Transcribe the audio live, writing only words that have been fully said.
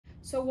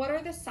So what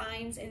are the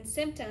signs and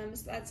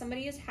symptoms that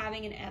somebody is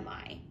having an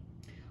MI?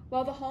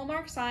 Well, the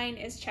hallmark sign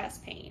is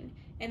chest pain,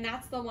 and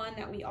that's the one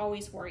that we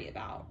always worry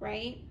about,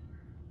 right?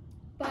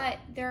 But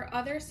there are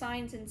other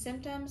signs and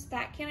symptoms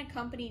that can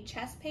accompany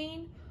chest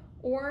pain,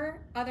 or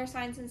other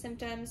signs and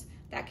symptoms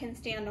that can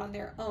stand on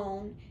their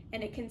own,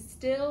 and it can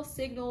still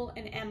signal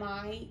an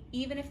MI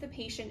even if the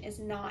patient is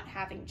not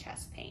having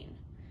chest pain.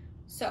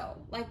 So,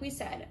 like we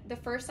said, the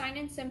first sign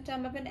and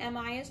symptom of an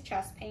MI is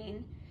chest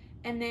pain,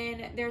 and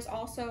then there's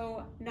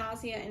also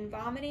nausea and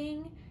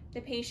vomiting.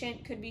 The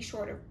patient could be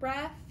short of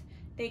breath,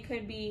 they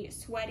could be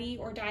sweaty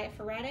or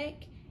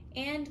diaphoretic,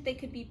 and they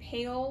could be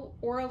pale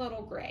or a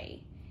little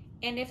gray.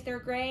 And if they're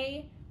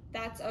gray,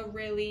 that's a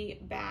really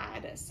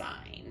bad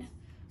sign.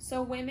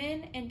 So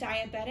women and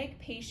diabetic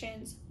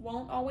patients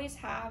won't always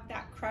have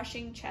that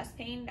crushing chest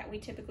pain that we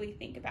typically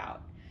think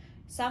about.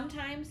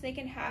 Sometimes they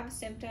can have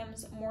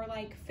symptoms more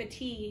like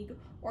fatigue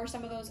or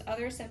some of those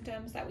other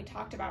symptoms that we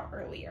talked about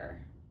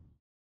earlier.